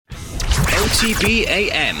OTB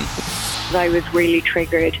AM. I was really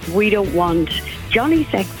triggered. We don't want Johnny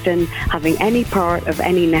Sexton having any part of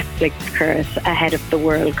any Netflix curse ahead of the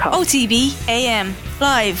World Cup. OTB AM.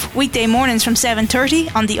 Live weekday mornings from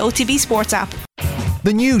 7:30 on the OTB Sports app.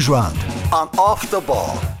 The News Round on Off the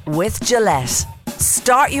Ball. With Gillette.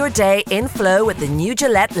 Start your day in flow with the new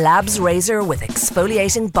Gillette Labs razor with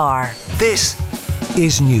exfoliating bar. This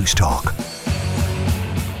is News Talk.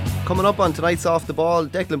 Coming up on tonight's Off the Ball,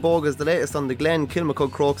 Declan Boga's the latest on the Glen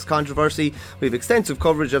Kilmacud Crokes controversy. We have extensive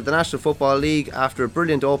coverage of the National Football League after a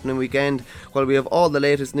brilliant opening weekend, while we have all the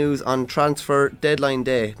latest news on transfer deadline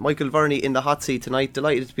day. Michael Verney in the hot seat tonight.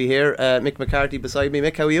 Delighted to be here. Mick McCarthy beside me.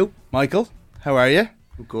 Mick, how are you? Michael, how are you?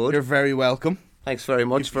 Good. You're very welcome. Thanks very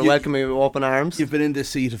much for welcoming me with open arms. You've been in this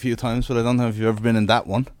seat a few times, but I don't know if you've ever been in that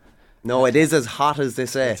one. No, it is as hot as they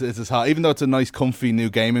say. It's as hot, even though it's a nice comfy new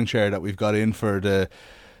gaming chair that we've got in for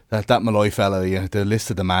that Malloy fella, the list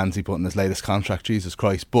of demands he put in his latest contract, Jesus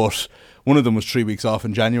Christ. But one of them was 3 weeks off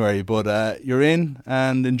in January. But you're in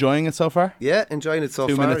and enjoying it so far? Yeah, enjoying it so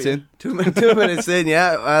far. 2 minutes in? 2 minutes in,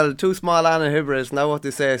 yeah. Well, too small Anna Hibris, now what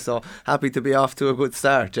they say. So happy to be off to a good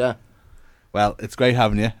start, yeah. Well, it's great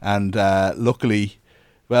having you. And luckily,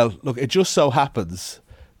 well, look, it just so happens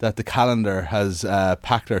that the calendar has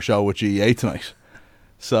packed our show with GEA tonight.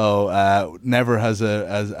 So never has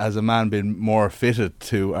a man been more fitted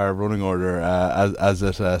to our running order as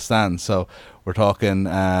it stands. So we're talking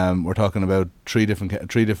about three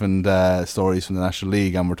different stories from the National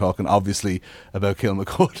League, and we're talking obviously about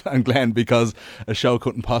Kilmacud and Glen, because a show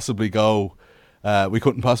couldn't possibly go. We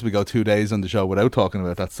couldn't possibly go 2 days on the show without talking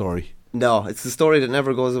about that story. No, it's the story that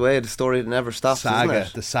never goes away, the story that never stops, isn't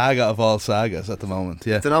it? The saga of all sagas at the moment,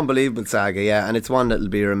 yeah. It's an unbelievable saga, yeah, and it's one that'll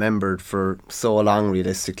be remembered for so long,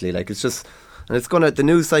 realistically. Like, it's just, and it's gonna, the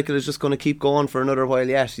news cycle is just gonna keep going for another while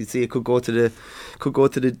yet. You see, it could go to the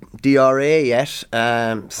DRA yet.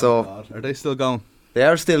 So are they still going? They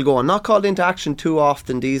are still going. Not called into action too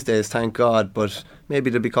often these days, thank God, but maybe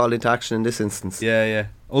they'll be called into action in this instance. Yeah.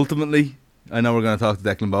 Ultimately, I know we're going to talk to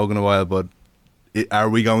Declan Bogan in a while, but are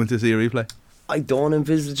we going to see a replay? I don't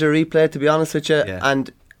envisage a replay, to be honest with you, yeah.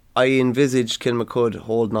 And I envisage Kilmacud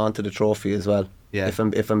holding on to the trophy as well. Yeah. If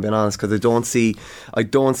I'm being honest, because I don't see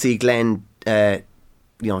Glen,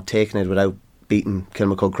 taking it without beating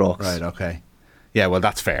Kilmacud Crokes. Right. Okay. Yeah. Well,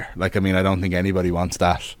 that's fair. Like, I mean, I don't think anybody wants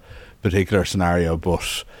that particular scenario,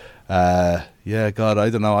 but yeah, God, I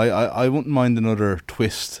don't know. I wouldn't mind another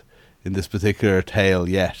twist in this particular tale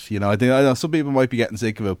yet. You know, I know some people might be getting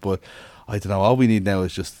sick of it, but I don't know. All we need now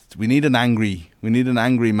is we need an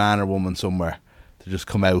angry man or woman somewhere to just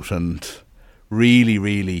come out and really,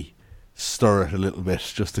 really stir it a little bit,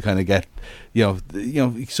 just to kind of get,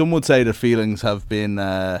 some would say that feelings have been,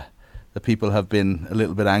 that people have been a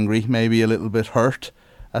little bit angry, maybe a little bit hurt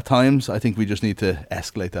at times. I think we just need to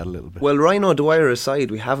escalate that a little bit. Well, Rhino Dwyer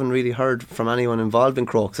aside, we haven't really heard from anyone involved in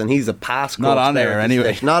Crokes, and he's a past Crokes not on air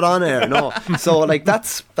anyway. Not on air, no. So like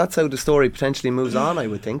that's how the story potentially moves on, I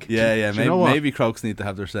would think. Yeah. Maybe Crokes need to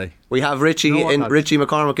have their say. We have Richie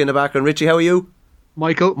McCormick in the background. Richie, how are you?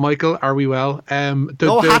 Michael, are we well?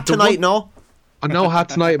 No hat tonight.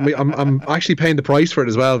 I'm actually paying the price for it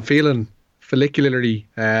as well. Feeling follicularly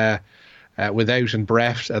without and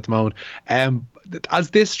bereft at the moment. As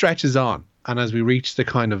this stretches on, and as we reach the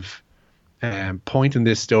kind of point in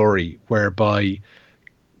this story whereby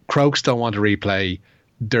Crokes don't want to replay,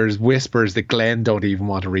 there's whispers that Glen don't even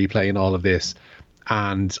want to replay in all of this,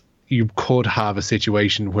 and you could have a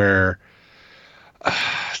situation where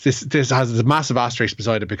this has a massive asterisk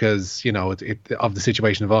beside it because, of the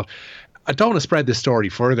situation involved. I don't want to spread this story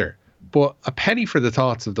further, but a penny for the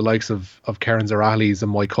thoughts of the likes of Karen Zarahlis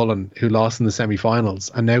and Mike Cullen, who lost in the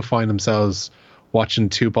semi-finals and now find themselves watching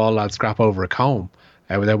two ball lads scrap over a comb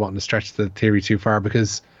without wanting to stretch the theory too far,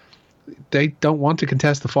 because they don't want to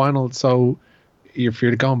contest the final. So if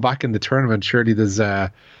you're going back in the tournament, surely there's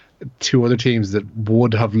two other teams that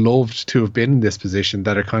would have loved to have been in this position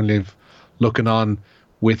that are kind of looking on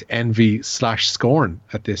with envy/scorn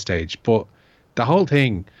at this stage. But the whole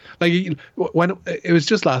thing, like, when it was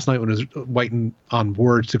just last night when I was waiting on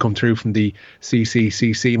words to come through from the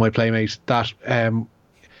CCCC, my playmate, that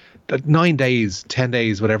 9 days, 10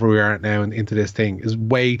 days, whatever we are at now into this thing is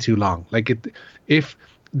way too long. Like, if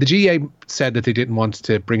the GA said that they didn't want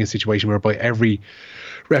to bring a situation whereby every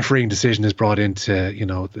refereeing decision is brought into,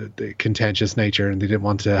 the contentious nature, and they didn't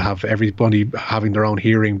want to have everybody having their own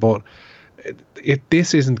hearing, but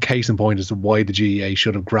this isn't case in point as to why the GEA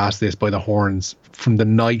should have grasped this by the horns from the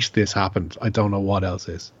night this happened. I don't know what else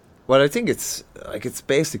is. Well, I think it's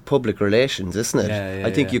basic public relations, isn't it? Yeah,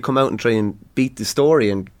 I think you come out and try and beat the story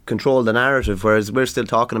and control the narrative, whereas we're still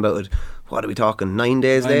talking about it. What are we talking? 9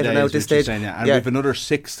 days later now at this stage? Saying, and we've another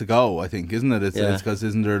 6 to go, I think, isn't it? It's because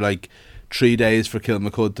isn't there like 3 days for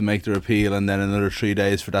Kilmacud to make their appeal, and then another 3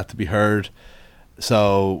 days for that to be heard.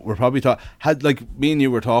 So we're probably me and you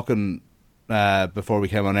were talking before we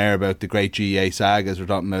came on air about the great GEA sagas. We're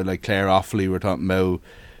talking about like Claire Offaly. We're talking about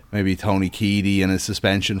maybe Tony Keady and his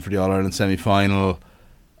suspension for the All-Ireland semi-final.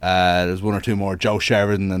 There's 1 or 2 more. Joe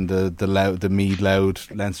Sheridan and the Meath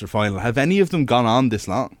Louth Leinster final. Have any of them gone on this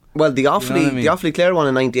long? Well, the Offaly Clare one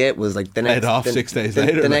in '98 was like the next 6 days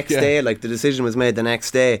later. The next day, like the decision was made the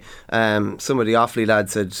next day. Some of the Offaly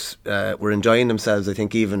lads said were enjoying themselves. I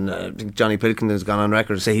think even Johnny Pilkington has gone on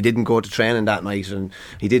record to say he didn't go to training that night, and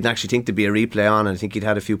he didn't actually think there'd be a replay on. And I think he'd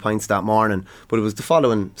had a few pints that morning, but it was the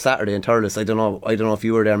following Saturday in Thurles. I don't know if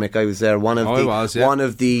you were there, Mick. I was there. One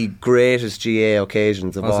of the greatest GA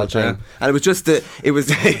occasions of all time, and it was just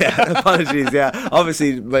apologies. Yeah,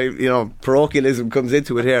 obviously, parochialism comes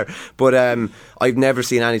into it here. But I've never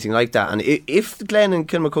seen anything like that. And if Glen and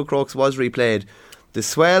Kilmacud Crokes was replayed, the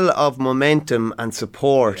swell of momentum and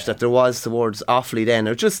support that there was towards Offaly then,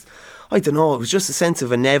 it was just a sense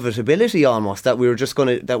of inevitability almost, that we were,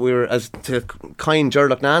 as to coin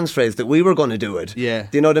Gerlach Nan's phrase, that we were going to do it. Yeah.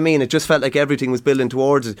 Do you know what I mean? It just felt like everything was building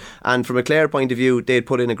towards it. And from a Clare point of view, they'd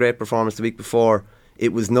put in a great performance the week before.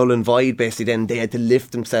 It was null and void basically. Then they had to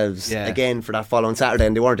lift themselves again for that following Saturday,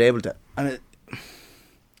 and they weren't able to. And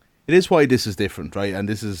it is why this is different, right? And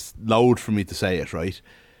this is loud for me to say it, right?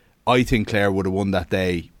 I think Clare would have won that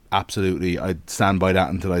day, absolutely. I'd stand by that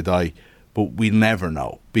until I die. But we'll never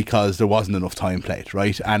know, because there wasn't enough time played,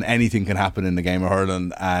 right? And anything can happen in the game of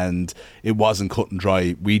hurling, and it wasn't cut and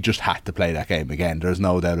dry. We just had to play that game again. There's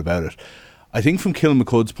no doubt about it. I think from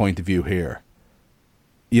Kilmacud's point of view here,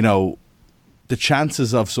 the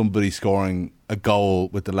chances of somebody scoring a goal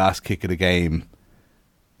with the last kick of the game,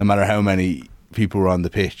 no matter how many people were on the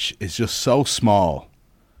pitch, is just so small,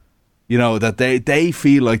 that they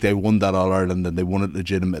feel like they won that All-Ireland and they won it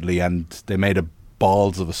legitimately, and they made a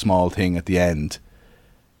balls of a small thing at the end,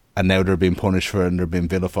 and now they're being punished for it and they're being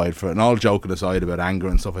vilified for it. And all joking aside about anger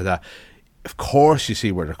and stuff like that, of course you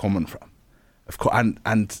see where they're coming from. Of course,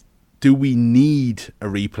 and do we need a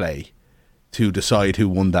replay to decide who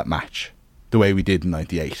won that match the way we did in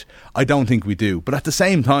 '98? I don't think we do. But at the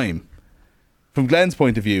same time, from Glenn's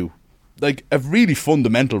point of view, like, a really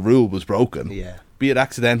fundamental rule was broken, be it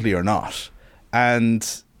accidentally or not. And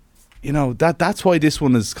that's why this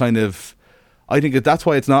one is kind of, I think that's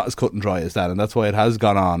why it's not as cut and dry as that, and that's why it has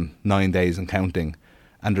gone on 9 days and counting,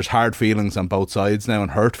 and there's hard feelings on both sides now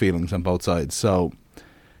and hurt feelings on both sides. So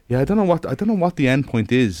I don't know what the end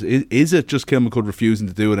point is. Is it just Kilmacud refusing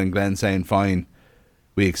to do it and Glenn saying fine,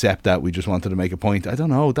 we accept that, we just wanted to make a point? I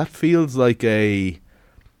don't know. That feels like they've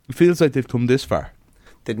come this far.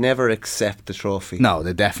 They'd never accept the trophy. No,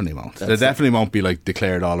 they definitely won't. They definitely won't be like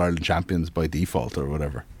declared All-Ireland champions by default or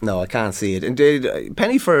whatever. No, I can't see it. Indeed,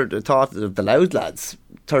 Pennyford thought of the Louth lads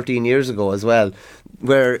 13 years ago as well,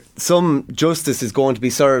 where some justice is going to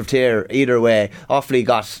be served here either way. Offaly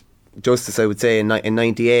got justice, I would say, in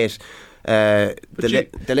 '98. The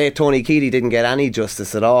late Tony Keady didn't get any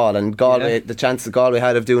justice at all, and Galway, the chances Galway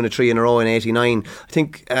had of doing a 3 in a row in '89. I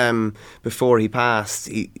think before he passed,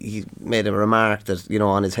 he made a remark that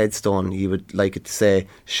on his headstone he would like it to say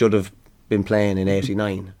should have been playing in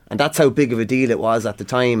 '89, and that's how big of a deal it was at the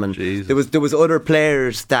time. And there was other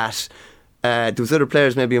players that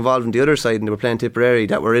maybe involved in the other side, and they were playing Tipperary,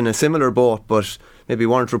 that were in a similar boat, but maybe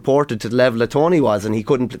weren't reported to the level that Tony was, and he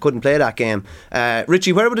couldn't play that game.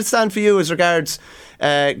 Richie, where would it stand for you as regards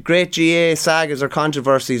great GA sagas or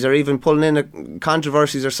controversies, or even pulling in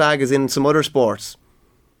controversies or sagas in some other sports?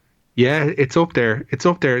 Yeah, it's up there.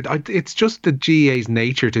 It's just the GA's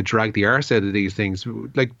nature to drag the arse out of these things.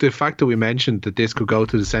 Like the fact that we mentioned that this could go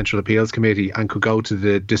to the Central Appeals Committee and could go to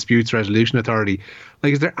the Disputes Resolution Authority.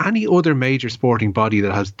 Like, is there any other major sporting body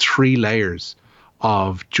that has 3 layers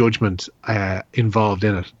of judgment involved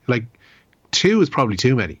in it? Like, 2 is probably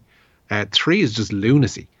too many. 3 is just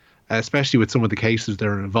lunacy, especially with some of the cases that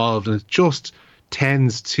are involved, and it just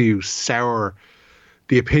tends to sour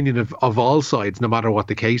the opinion of all sides, no matter what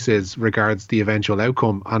the case is, regards the eventual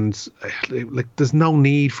outcome. And like, there's no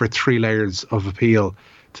need for 3 layers of appeal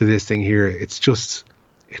to this thing here. It's just,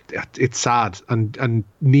 it's sad and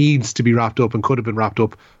needs to be wrapped up, and could have been wrapped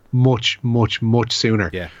up much sooner.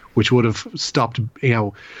 Yeah. Which would have stopped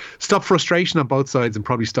frustration on both sides, and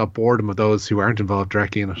probably stopped boredom of those who aren't involved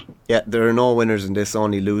directly in it. Yeah, there are no winners in this,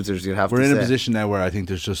 only losers. We're in a position now where I think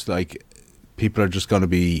there's just like, people are just going to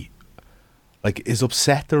be like, is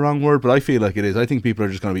upset the wrong word? But I feel like it is. I think people are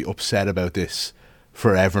just going to be upset about this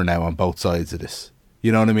forever now on both sides of this.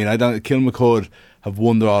 You know what I mean? Kilmacud have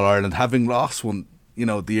won the All-Ireland, having lost one, you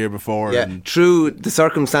know, the year before. Yeah, and through the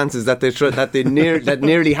circumstances that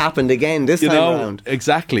nearly happened again this time around.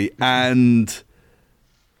 Exactly. And,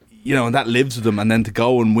 you know, and that lives with them. And then to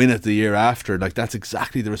go and win it the year after, like, that's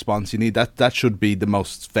exactly the response you need. That should be the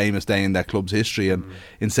most famous day in that club's history. And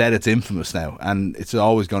instead it's infamous now. And it's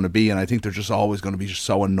always going to be. And I think they're just always going to be just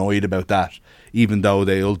so annoyed about that, even though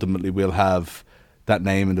they ultimately will have that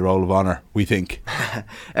name in the Roll of Honour, we think.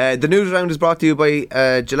 The news round is brought to you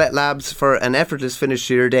by Gillette Labs for an effortless finish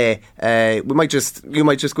to your day. You might just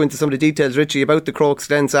go into some of the details, Richie, about the Crokes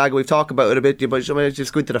Glen saga. We've talked about it a bit, but you might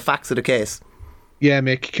just go into the facts of the case. Yeah,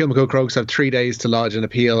 Mick, Kilmacud Crokes have 3 days to lodge an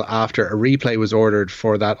appeal after a replay was ordered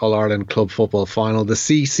for that All-Ireland club football final. The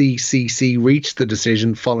CCCC reached the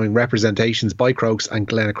decision following representations by Crokes and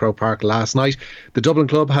Glen at Croke Park last night. The Dublin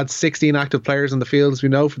club had 16 active players on the field, as we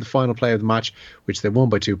know, for the final play of the match, which they won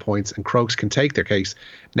by 2 points, and Crokes can take their case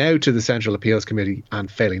now to the Central Appeals Committee,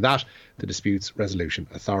 and failing that, the Disputes Resolution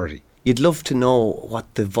Authority. You'd love to know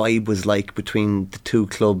what the vibe was like between the two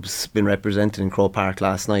clubs being represented in Croke Park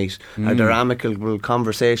last night. Are there amicable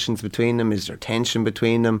conversations between them? Is there tension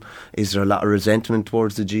between them? Is there a lot of resentment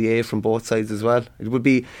towards the GA from both sides as well? It would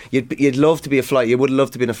be, you'd love to be a fly. You would love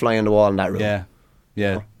to be a fly on the wall in that room.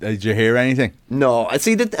 Yeah. Did you hear anything? No. I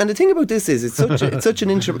see that, and the thing about this is it's such an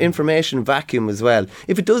information vacuum as well.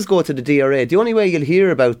 If it does go to the DRA, the only way you'll hear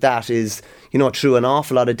about that is, you know, through an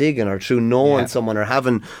awful lot of digging or through knowing someone or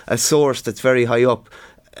having a source that's very high up.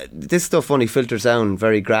 This stuff only filters down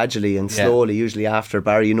very gradually and slowly, usually after,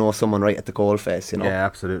 Barry, you know someone right at the coalface, you know. Yeah,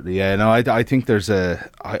 absolutely. Yeah, no, I think there's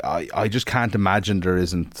I just can't imagine there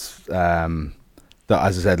isn't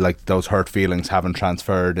as I said, like, those hurt feelings haven't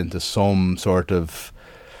transferred into some sort of,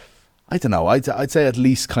 I don't know, I'd say at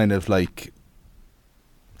least kind of like,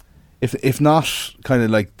 if not kind of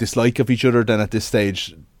like dislike of each other, then at this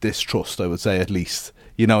stage distrust, I would say, at least.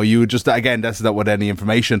 You know, you would just, again, that's not with any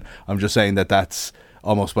information, I'm just saying that's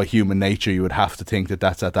almost by human nature you would have to think that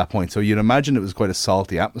that's at that point. So you'd imagine it was quite a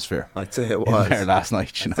salty atmosphere. I'd say it was there last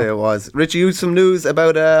night. I'd say it was. Richie, you had some news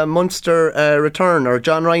about a Munster return, or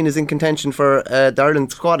John Ryan is in contention for the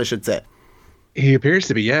Ireland squad, I should say. He appears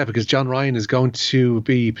to be, yeah, because John Ryan is going to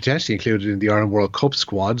be potentially included in the Ireland World Cup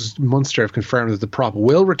squads. Munster have confirmed that the prop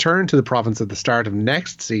will return to the province at the start of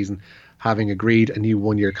next season, having agreed a new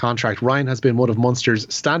 1-year contract. Ryan has been one of Munster's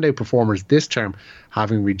standout performers this term,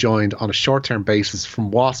 having rejoined on a short-term basis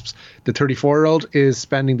from Wasps. The 34-year-old is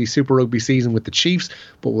spending the Super Rugby season with the Chiefs,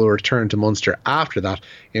 but will return to Munster after that.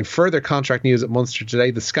 In further contract news at Munster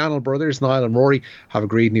today, the Scannell brothers, Niall and Rory, have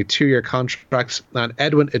agreed new 2-year contracts, and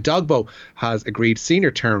Edwin Idogbo has agreed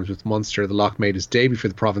senior terms with Munster. The lock made his debut for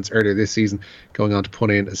the province earlier this season, going on to put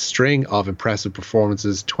in a string of impressive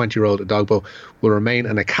performances. 20-year-old Idogbo will remain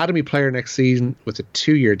an academy player next season, with a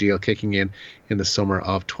 2-year deal kicking in the summer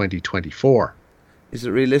of 2024. Is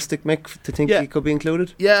it realistic, Mick, to think he could be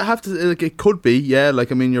included? Yeah, I have to. Like, it could be. Yeah, like,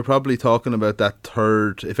 I mean, you're probably talking about that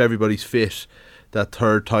third, if everybody's fit, that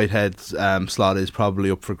third tight head slot is probably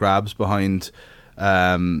up for grabs behind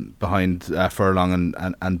Furlong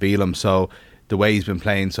and Bealham. So the way he's been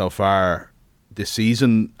playing so far this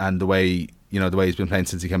season, and the way he's been playing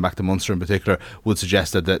since he came back to Munster in particular, would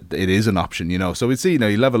suggest that it is an option, you know. So we'd see, you know,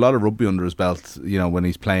 he'll have a lot of rugby under his belt, you know, when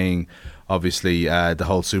he's playing, obviously, the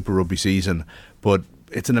whole Super Rugby season. But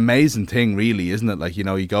it's an amazing thing, really, isn't it? Like, you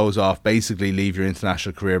know, he goes off, basically leave your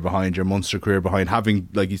international career behind, your Munster career behind, having,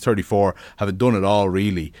 like, he's 34, having done it all,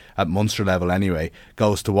 really, at Munster level anyway,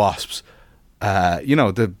 goes to Wasps. You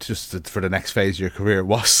know, just for the next phase of your career,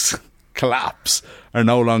 Wasps collapse, are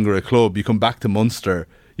no longer a club. You come back to Munster,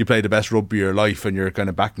 you play the best rugby of your life, and you're kind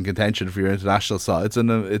of back in contention for your international side.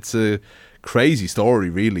 It's a crazy story,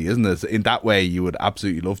 really, isn't it? In that way, you would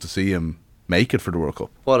absolutely love to see him make it for the World Cup.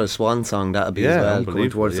 What a swan song that'd be, as well, going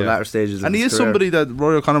towards the latter stages and of his career. And he is somebody that,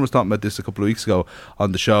 Rory O'Connor was talking about this a couple of weeks ago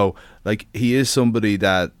on the show, like, he is somebody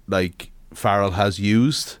that, like, Farrell has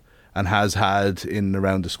used and has had in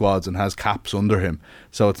around the squads and has caps under him.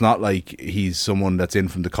 So it's not like he's someone that's in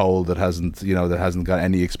from the cold that hasn't got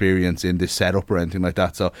any experience in this setup or anything like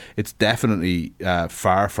that. So it's definitely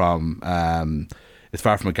far from a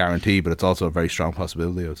guarantee, but it's also a very strong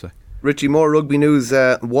possibility, I would say. Richie, more rugby news.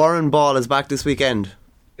 Warren Ball is back this weekend.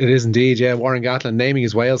 It is indeed, yeah. Warren Gatland naming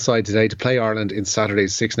his Wales side today to play Ireland in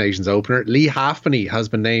Saturday's Six Nations opener. Lee Halfpenny has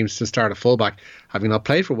been named to start at fullback having not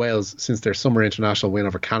played for Wales since their summer international win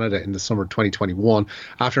over Canada in the summer 2021.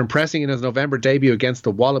 After impressing in his November debut against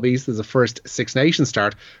the Wallabies, there's a first Six Nations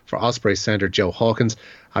start for Ospreys centre Joe Hawkins.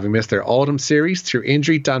 Having missed their autumn series through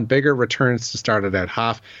injury, Dan Biggar returns to start at out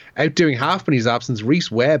half. Outdoing half in his absence, Rhys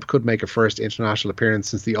Webb could make a first international appearance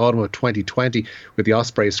since the autumn of 2020, with the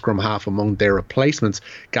Ospreys scrum half among their replacements.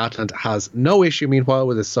 Gatland has no issue, meanwhile,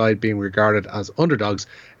 with his side being regarded as underdogs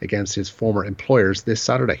against his former employers this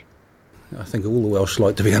Saturday. I think all the Welsh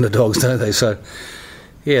like to be underdogs, don't they? So,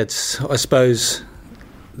 yeah, I suppose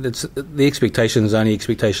it's the expectation is only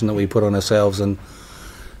expectation that we put on ourselves, and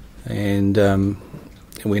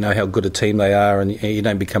we know how good a team they are, and you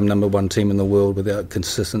don't become number one team in the world without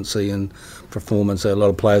consistency and performance. A lot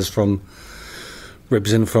of players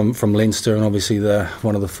represent from Leinster, and obviously they're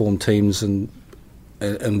one of the formed teams and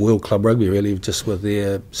World Club Rugby, really, just with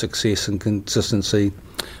their success and consistency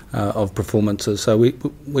of performances. So we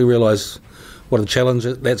realise what a challenge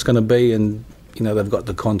that's going to be, and they've got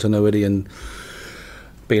the continuity and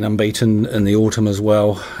being unbeaten in the autumn as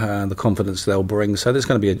well, the confidence they'll bring. So there's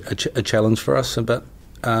going to be a challenge for us, but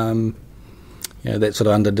that sort of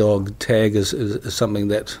underdog tag is something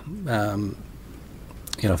that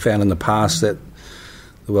found in the past that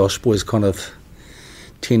the Welsh boys kind of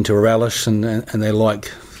tend to relish, and they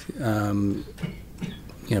like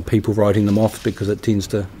people writing them off because it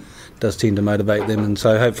does tend to motivate them. And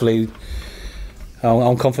so hopefully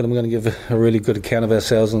I'm confident we're going to give a really good account of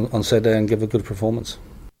ourselves on Saturday and give a good performance.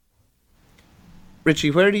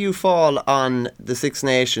 Richie, where do you fall on the Six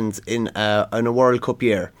Nations in a World Cup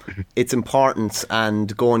year? Its importance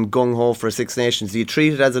and going gung-ho for Six Nations. Do you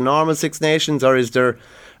treat it as a normal Six Nations, or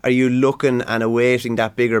are you looking and awaiting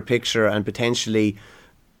that bigger picture and potentially,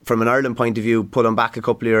 from an Ireland point of view, pulling back a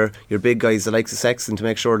couple of your big guys, the likes of Sexton, to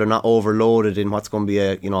make sure they're not overloaded in what's going to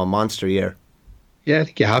be a monster year? Yeah, I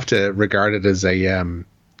think you have to regard it as a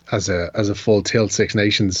full tilt Six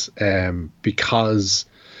Nations, because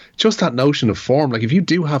just that notion of form, like if you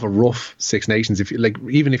do have a rough Six Nations,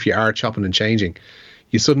 even if you are chopping and changing,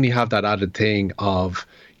 you suddenly have that added thing of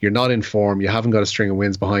you're not in form, you haven't got a string of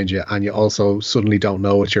wins behind you, and you also suddenly don't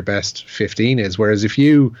know what your best 15 is. Whereas if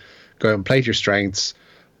you go out and play to your strengths,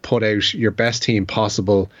 put out your best team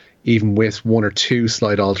possible, even with one or two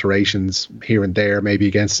slight alterations here and there, maybe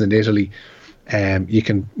against an Italy, you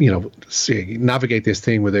can navigate this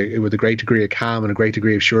thing with a great degree of calm and a great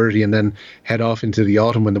degree of surety, and then head off into the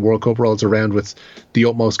autumn when the World Cup rolls around with the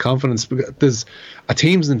utmost confidence. There's a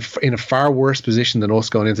team's in a far worse position than us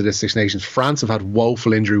going into this Six Nations. France have had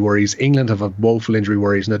woeful injury worries. England have had woeful injury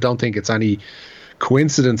worries, and I don't think it's any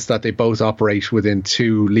coincidence that they both operate within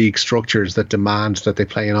two league structures that demand that they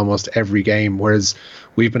play in almost every game, whereas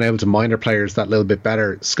we've been able to mind our players that little bit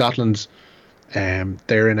better. Scotland,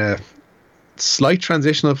 they're in a slight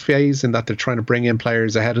transitional phase in that they're trying to bring in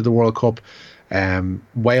players ahead of the World Cup.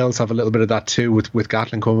 Wales have a little bit of that too, with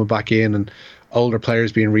Gatland coming back in and older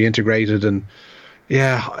players being reintegrated, and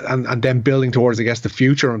then building towards, I guess, the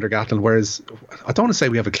future under Gatland. Whereas I don't want to say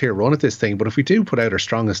we have a clear run at this thing, but if we do put out our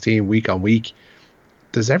strongest team week on week,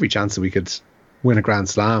 there's every chance that we could win a Grand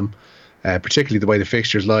Slam, particularly the way the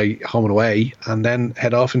fixtures lie home and away, and then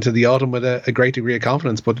head off into the autumn with a great degree of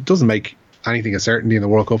confidence. But it doesn't make anything a certainty in the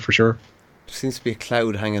World Cup for sure. There seems to be a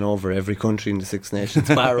cloud hanging over every country in the Six Nations,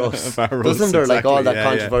 bar us. Doesn't there? Exactly. Like all that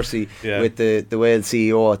controversy with the Wales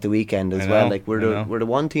CEO at the weekend as well. Like we're the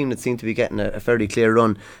one team that seemed to be getting a fairly clear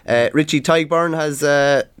run. Richie, Tadhg Beirne has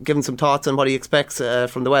given some thoughts on what he expects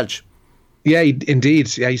from the Welsh. Yeah,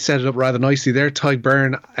 indeed. Yeah, he set it up rather nicely there. Tadhg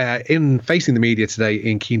Beirne in facing the media today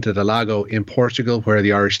in Quinta do Lago in Portugal, where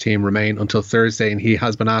the Irish team remain until Thursday, and he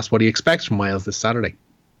has been asked what he expects from Wales this Saturday.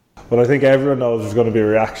 Well, I think everyone knows there's going to be a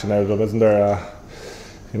reaction out of them, isn't there?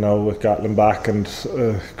 With Gatland back and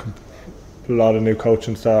a lot of new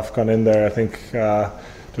coaching staff gone in there, I think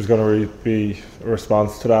there's going to be a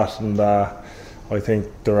response to that, and I think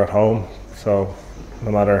they're at home. So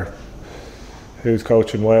no matter who's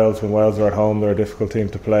coaching Wales, when Wales are at home, they're a difficult team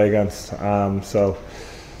to play against. So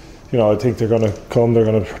I think they're going to come. They're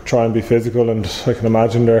going to try and be physical, and I can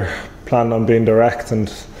imagine they're planning on being direct.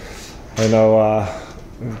 And I know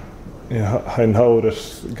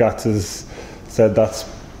that Gats has said that's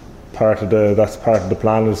part of the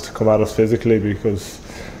plan, is to come at us physically, because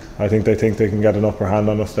I think they can get an upper hand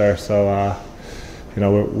on us there. So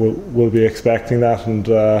we'll be expecting that, and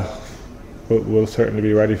we'll certainly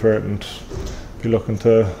be ready for it and be looking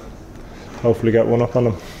to hopefully get one up on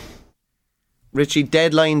them. Richie,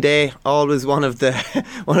 deadline day, always one of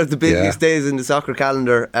the busiest days in the soccer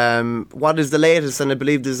calendar. What is the latest? And I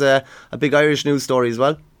believe there's a big Irish news story as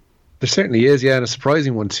well. There certainly is, yeah, and a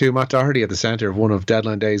surprising one too. Matt Doherty at the centre of one of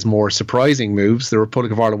deadline day's more surprising moves. The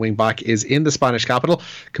Republic of Ireland wing-back is in the Spanish capital,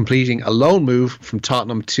 completing a loan move from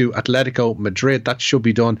Tottenham to Atletico Madrid. That should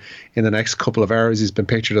be done in the next couple of hours. He's been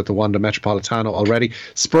pictured at the Wanda Metropolitano already.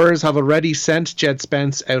 Spurs have already sent Jed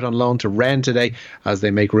Spence out on loan to Rennes today as they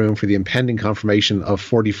make room for the impending confirmation of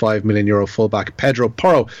 €45 million fullback Pedro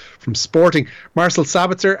Porro from Sporting. Marcel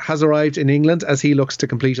Sabitzer has arrived in England as he looks to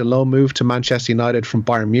complete a loan move to Manchester United from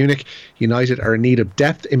Bayern Munich. United are in need of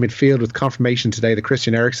depth in midfield with confirmation today that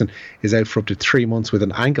Christian Eriksen is out for up to 3 months with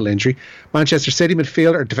an ankle injury. Manchester City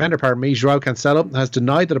defender Joao Cancelo has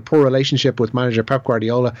denied that a poor relationship with manager Pep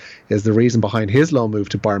Guardiola is the reason behind his loan move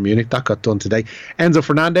to Bayern Munich. That got done today. Enzo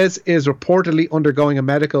Fernandez is reportedly undergoing a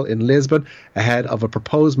medical in Lisbon ahead of a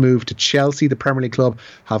proposed move to Chelsea. The Premier League club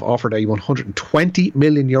have offered a €120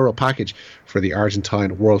 million package for the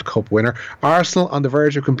Argentine World Cup winner. Arsenal on the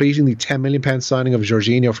verge of completing the £10 million signing of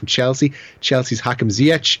Jorginho from Chelsea. Chelsea's Hakim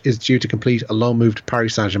Ziyech is due to complete a loan move to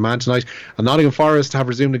Paris Saint-Germain tonight. And Nottingham Forest have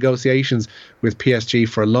resumed negotiations with PSG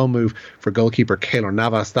for a loan move for goalkeeper Keylor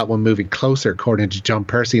Navas. That one moving closer, according to John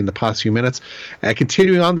Percy in the past few minutes.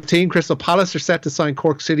 Continuing on the team, Crystal Palace are set to sign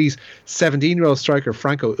Cork City's 17-year-old striker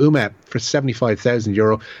Franco Ume for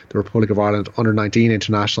 €75,000. The Republic of Ireland under-19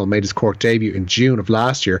 international made his Cork debut in June of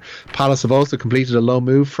last year. Palace have also completed a loan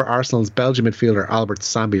move for Arsenal's Belgian midfielder Albert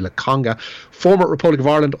Sambi Lokonga. Former Republic of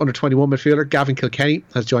Ireland under-21 midfielder Gavin Kilkenny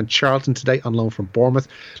has joined Charlton today on loan from Bournemouth.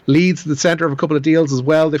 Leeds, the centre of a couple of deals as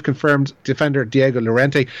well. They've confirmed defender Diego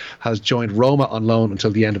Llorente has joined Roma on loan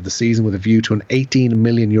until the end of the season with a view to an €18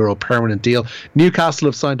 million permanent deal. Newcastle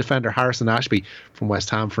have signed defender Harrison Ashby from West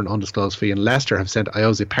Ham for an undisclosed fee, and Leicester have sent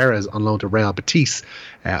Jose Perez on loan to Real Betis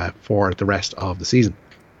for the rest of the season.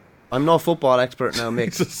 I'm no football expert now,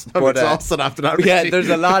 Mick. I'm exhausted after that, Richie. Yeah, there's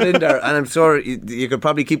a lot in there, and I'm sure you could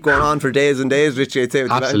probably keep going on for days and days, Richie. I'd say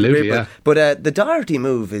absolutely, yeah. But the Doherty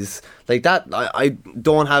move is like that. I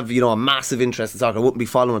don't have a massive interest in soccer. I wouldn't be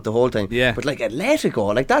following it the whole time. Yeah. But like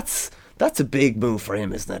Atletico, like that's a big move for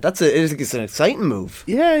him, isn't it? It's an exciting move.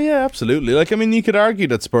 Yeah, absolutely. Like, I mean, you could argue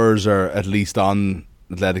that Spurs are at least on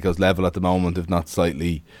Atletico's level at the moment, if not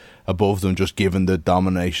slightly above them, just given the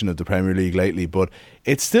domination of the Premier League lately. But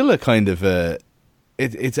it's still a kind of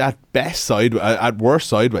it's at best sideways, at worst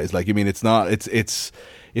sideways. Like, I mean, it's not. It's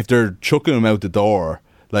if they're chucking him out the door,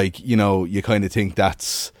 like, you kind of think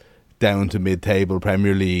that's down to mid-table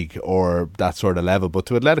Premier League or that sort of level. But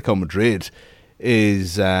to Atletico Madrid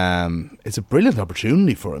is it's a brilliant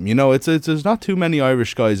opportunity for him. There's not too many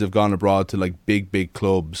Irish guys who've gone abroad to like big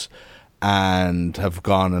clubs and have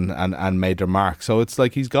gone and made their mark. So it's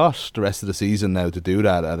like he's got the rest of the season now to do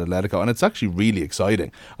that at Atletico, and it's actually really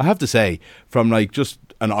exciting. I have to say, from like just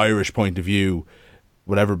an Irish point of view,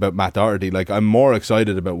 whatever about Matt Doherty, like I'm more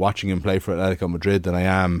excited about watching him play for Atletico Madrid than I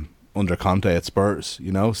am under Conte at Spurs,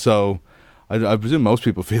 So I presume most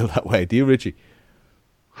people feel that way. Do you, Richie?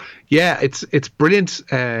 Yeah, it's brilliant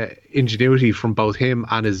ingenuity from both him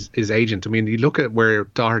and his agent. I mean, you look at where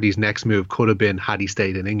Doherty's next move could have been had he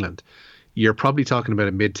stayed in England. You're probably talking about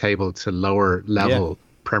a mid-table to lower level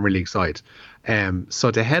Premier League side. So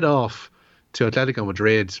to head off to Atletico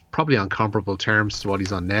Madrid, probably on comparable terms to what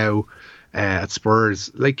he's on now at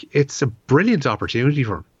Spurs, like, it's a brilliant opportunity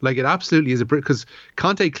for him. Like, it absolutely is because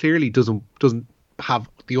Conte clearly doesn't have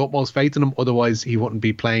the utmost faith in him, otherwise he wouldn't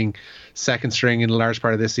be playing second string in a large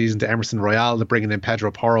part of this season to Emerson Royal. They're bringing in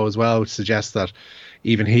Pedro Porro as well, which suggests that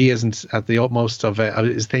even he isn't at the utmost of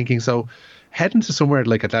his thinking. So heading to somewhere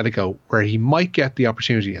like Atletico where he might get the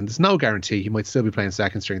opportunity, and there's no guarantee, he might still be playing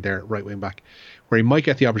second string there, right wing back, where he might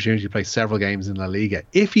get the opportunity to play several games in La Liga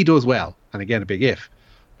if he does well. And again, a big if.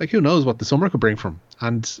 Like, who knows what the summer could bring from him.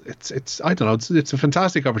 And it's I don't know, it's a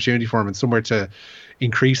fantastic opportunity for him and somewhere to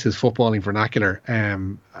increase his footballing vernacular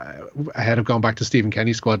ahead of going back to Stephen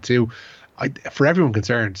Kenny's squad too. For everyone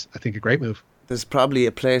concerned, I think a great move. There's probably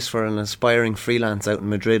a place for an aspiring freelance out in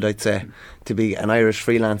Madrid, I'd say, to be an Irish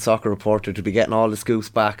freelance soccer reporter, to be getting all the scoops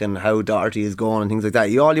back and how Doherty is going and things like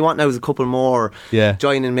that. All you want now is a couple more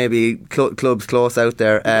joining maybe clubs close out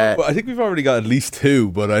there. Well, I think we've already got at least two,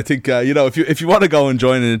 but I think if you want to go and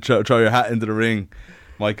join and throw your hat into the ring,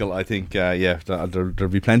 Michael, I think there'll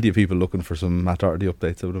be plenty of people looking for some Matt Doherty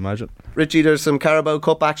updates, I would imagine. Richie, there's some Carabao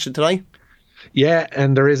Cup action tonight. Yeah,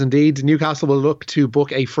 and there is indeed. Newcastle will look to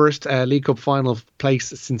book a first League Cup final place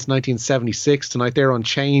since 1976. Tonight they're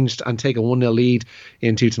unchanged and take a 1-0 lead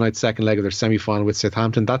into tonight's second leg of their semi-final with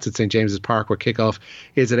Southampton. That's at St James's Park, where kickoff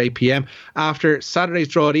is at 8 p.m. After Saturday's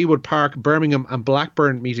draw at Ewood Park, Birmingham and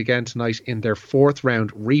Blackburn meet again tonight in their fourth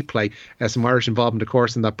round replay. Some Irish involvement, of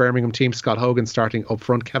course, in that Birmingham team. Scott Hogan starting up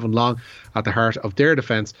front, Kevin Long at the heart of their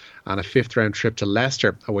defence, and a fifth round trip to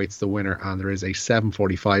Leicester awaits the winner, and there is a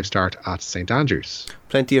 7:45 start at St Andrews.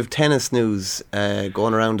 Plenty of tennis news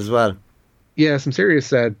going around as well. Yeah, some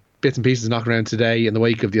serious bits and pieces knocking around today in the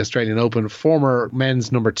wake of the Australian Open. Former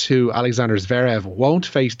men's number 2 Alexander Zverev won't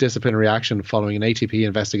face disciplinary action following an ATP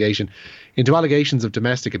investigation into allegations of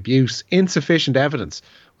domestic abuse. Insufficient evidence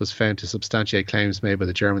was found to substantiate claims made by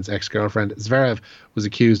the German's ex-girlfriend. Zverev was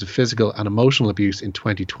accused of physical and emotional abuse in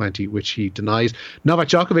 2020, which he denies. Novak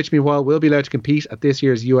Djokovic, meanwhile, will be allowed to compete at this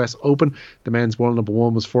year's US Open. The men's world number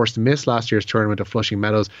 1 was forced to miss last year's tournament at Flushing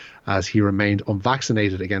Meadows as he remained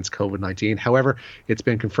unvaccinated against COVID-19. However, it's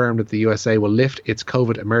been confirmed that the USA will lift its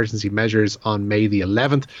COVID emergency measures on May the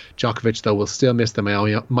 11th. Djokovic, though, will still miss the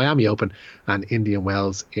Miami Open and Indian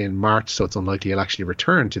Wells in March, so it's unlikely he'll actually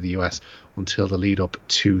return to the US until the lead up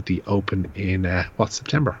to the Open in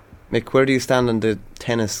September. Mick, where do you stand on the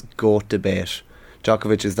tennis GOAT debate?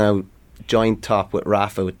 Djokovic is now joint top with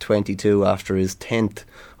Rafa with 22 after his 10th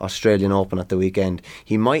Australian Open at the weekend.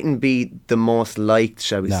 He mightn't be the most liked,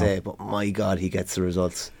 shall we say, but my God, he gets the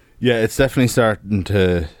results. Yeah, it's definitely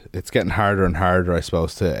it's getting harder and harder, I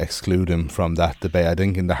suppose, to exclude him from that debate. I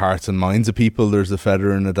think in the hearts and minds of people, there's the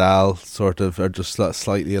Federer and Nadal sort of are just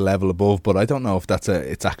slightly a level above, but I don't know if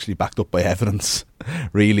it's actually backed up by evidence,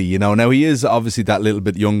 really. You know, now he is obviously that little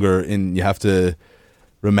bit younger, and you have to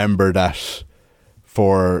remember that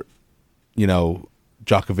for, you know,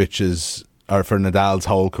 Djokovic's, or for Nadal's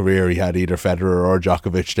whole career, he had either Federer or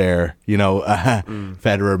Djokovic there. You know,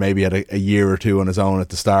 Federer maybe had a year or two on his own at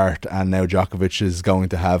the start, and now Djokovic is going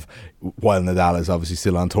to have, while Nadal is obviously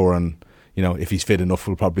still on tour, and, you know, if he's fit enough,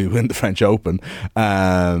 will probably win the French Open.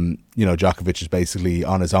 You know, Djokovic is basically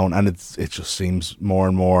on his own, and it just seems more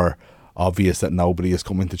and more obvious that nobody is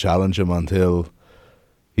coming to challenge him until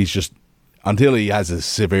he has a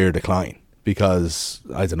severe decline. Because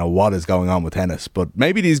I don't know what is going on with tennis, but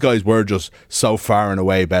maybe these guys were just so far and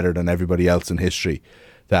away better than everybody else in history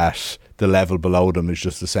that the level below them is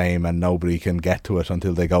just the same and nobody can get to it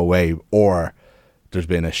until they go away, or there's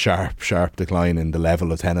been a sharp decline in the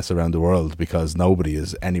level of tennis around the world because nobody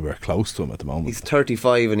is anywhere close to him at the moment. He's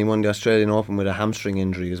 35 and he won the Australian Open with a hamstring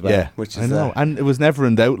injury as well. Yeah, which is, I know, and it was never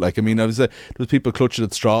in doubt. Like, I mean, there was people clutching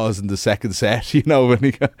at straws in the second set, you know,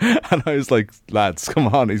 and I was like, lads, come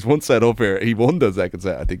on, he's one set up here. He won the second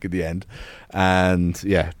set, I think, in the end. And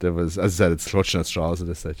yeah, there was, as I said, it's clutching at straws at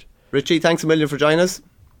this stage. Richie, thanks a million for joining us.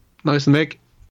 Nice to Mick.